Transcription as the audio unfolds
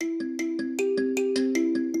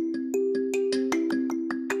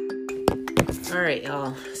All right,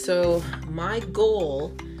 y'all. So my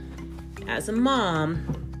goal as a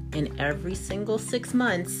mom in every single 6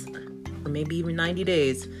 months, or maybe even 90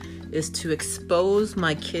 days, is to expose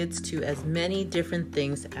my kids to as many different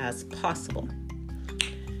things as possible.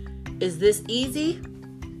 Is this easy?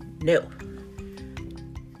 No.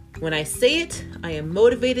 When I say it, I am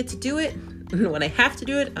motivated to do it. When I have to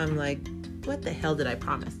do it, I'm like, what the hell did I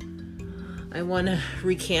promise? I want to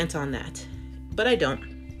recant on that, but I don't,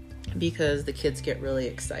 because the kids get really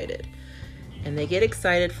excited, and they get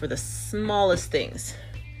excited for the smallest things.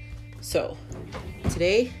 So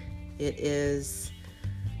today it is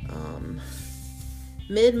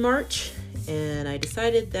mid-March, and I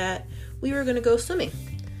decided that we were going to go swimming.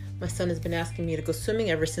 My son has been asking me to go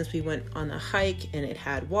swimming ever since we went on a hike and it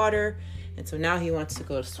had water, and so now he wants to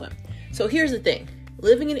go to swim. So here's the thing.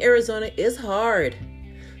 Living in Arizona is hard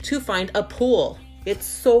to find a pool. It's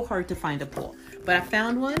so hard to find a pool. But I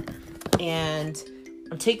found one, and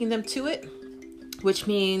I'm taking them to it, which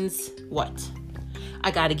means what?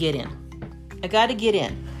 I got to get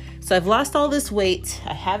in. So I've lost all this weight.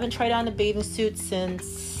 I haven't tried on a bathing suit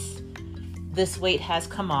since this weight has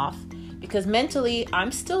come off, because mentally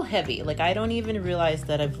I'm still heavy. Like, I don't even realize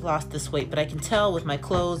that I've lost this weight, but I can tell with my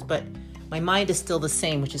clothes, but my mind is still the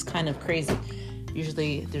same, which is kind of crazy.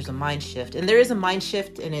 Usually there's a mind shift, and there is a mind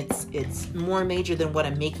shift, and it's more major than what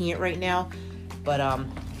I'm making it right now. But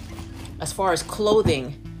as far as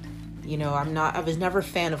clothing, I was never a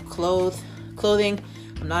fan of clothing.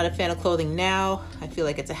 I'm not a fan of clothing now. I feel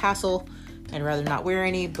like it's a hassle. I'd rather not wear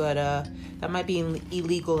any, but that might be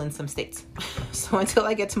illegal in some states. So until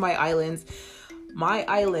I get to my island,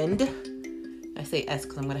 I say S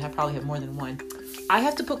because I'm going to probably have more than one. I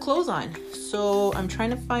have to put clothes on. So I'm trying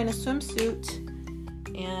to find a swimsuit,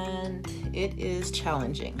 and it is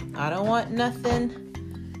challenging. I don't want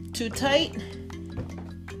nothing too tight,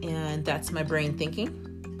 and that's my brain thinking.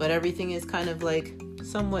 But everything is kind of like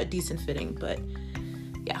somewhat decent fitting, but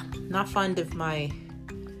yeah, not fond of my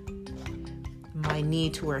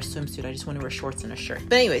need to wear a swimsuit. I just want to wear shorts and a shirt.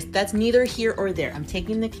 But anyways, that's neither here or there. I'm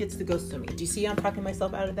taking the kids to go swimming. Do you see I'm talking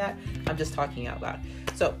myself out of that? I'm just talking out loud.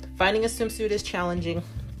 So finding a swimsuit is challenging.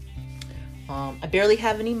 I barely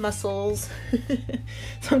have any muscles.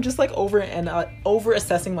 So I'm just like over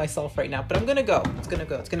assessing myself right now, but I'm going to go. It's going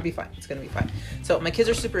to be fine. So my kids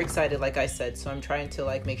are super excited, like I said. So I'm trying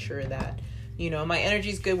to make sure that, my energy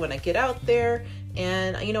is good when I get out there.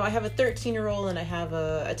 And, I have a 13-year-old and I have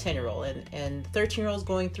a 10-year-old, and 13-year-old is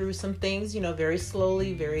going through some things, very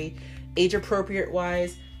slowly, very age appropriate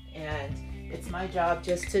wise. And it's my job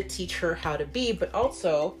just to teach her how to be, but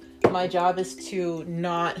also my job is to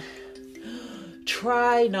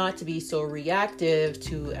try not to be so reactive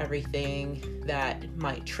to everything that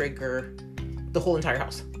might trigger the whole entire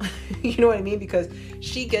house. You know what I mean? Because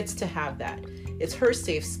she gets to have that. It's her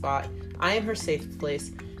safe spot. I am her safe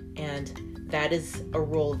place. And that is a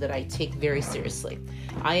role that I take very seriously.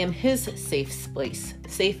 I am his safe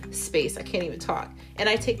space. I can't even talk. And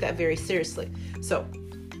I take that very seriously. So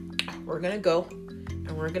we're going to go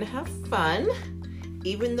and we're going to have fun.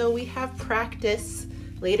 Even though we have practice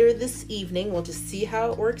later this evening, we'll just see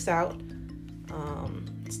how it works out.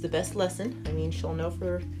 It's the best lesson. I mean, she'll know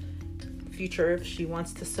for future if she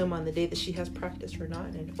wants to swim on the day that she has practice or not,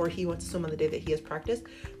 or he wants to swim on the day that he has practice.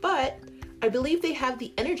 But I believe they have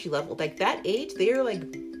the energy level. Like, that age, they are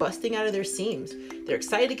busting out of their seams. They're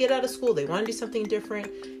excited to get out of school. They want to do something different.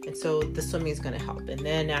 And so the swimming is going to help. And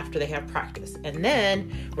then after they have practice, and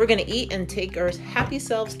then we're going to eat and take our happy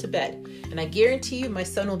selves to bed. And I guarantee you my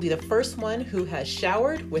son will be the first one who has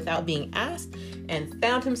showered without being asked and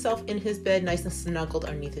found himself in his bed nice and snuggled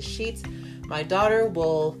underneath his sheets. My daughter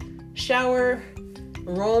will shower,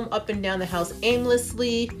 roam up and down the house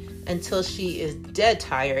aimlessly until she is dead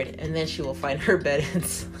tired, and then she will find her bed and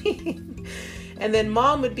sleep. And then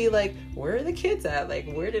mom would be like, where are the kids at?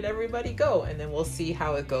 Where did everybody go? And then we'll see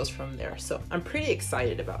how it goes from there. So I'm pretty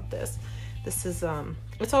excited about this. This is,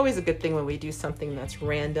 it's always a good thing when we do something that's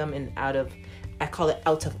random and I call it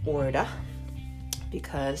out of order,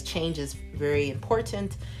 because change is very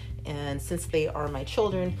important. And since they are my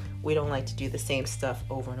children, we don't like to do the same stuff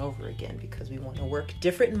over and over again, because we want to work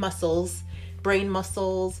different muscles, brain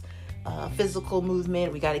muscles, physical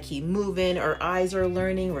movement. We got to keep moving. Our eyes are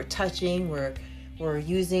learning. We're touching. We're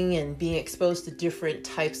using and being exposed to different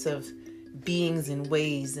types of beings and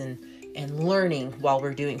ways and learning while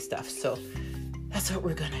we're doing stuff. So that's what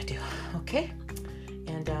we're going to do. Okay.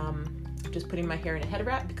 And I'm just putting my hair in a head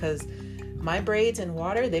wrap, because my braids and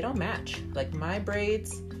water, they don't match. My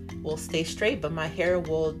braids will stay straight, but my hair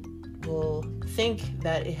will think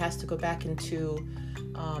that it has to go back into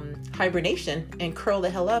hibernation and curl the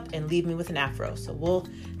hell up and leave me with an afro. So we'll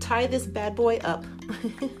tie this bad boy up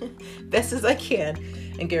best as I can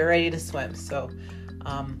and get ready to swim. So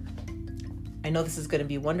I know this is going to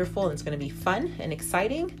be wonderful and it's going to be fun and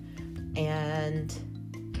exciting, and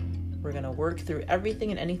we're going to work through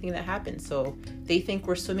everything and anything that happens. So they think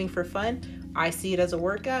we're swimming for fun. I see it as a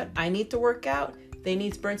workout. I need to work out. They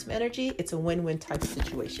need to burn some energy. It's a win-win type of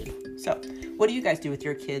situation. So what do you guys do with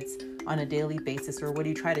your kids on a daily basis, or what do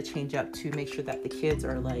you try to change up to make sure that the kids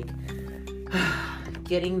are like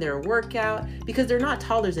getting their workout? Because they're not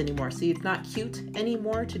toddlers anymore. See, it's not cute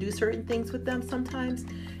anymore to do certain things with them sometimes.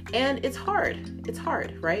 And it's hard. It's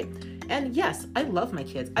hard, right? And yes, I love my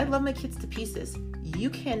kids. I love my kids to pieces. You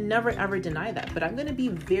can never, ever deny that. But I'm going to be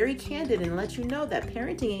very candid and let you know that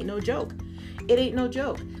parenting ain't no joke. It ain't no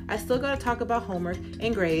joke. I still got to talk about homework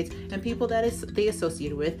and grades and people that they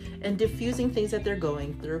associate with and diffusing things that they're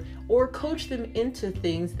going through, or coach them into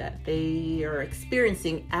things that they are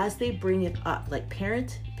experiencing as they bring it up. Like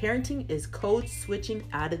parenting is code switching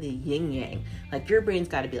out of the yin yang. Like your brain's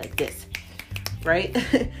got to be like this, right?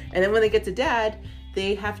 And then when they get to dad,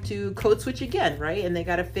 they have to code switch again, right? And they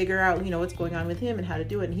got to figure out, what's going on with him and how to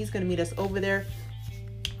do it. And he's going to meet us over there.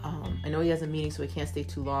 I know he has a meeting, so he can't stay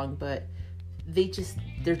too long, but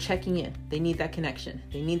they're checking in. They need that connection.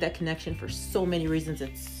 They need that connection for so many reasons.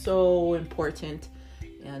 It's so important.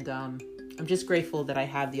 And I'm just grateful that I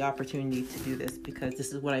have the opportunity to do this, because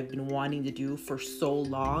this is what I've been wanting to do for so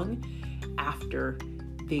long after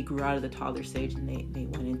they grew out of the toddler stage and they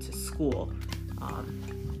went into school.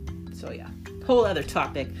 So yeah, whole other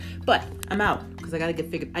topic, but I'm out because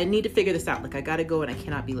I need to figure this out. Like I got to go and I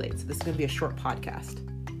cannot be late. So this is going to be a short podcast.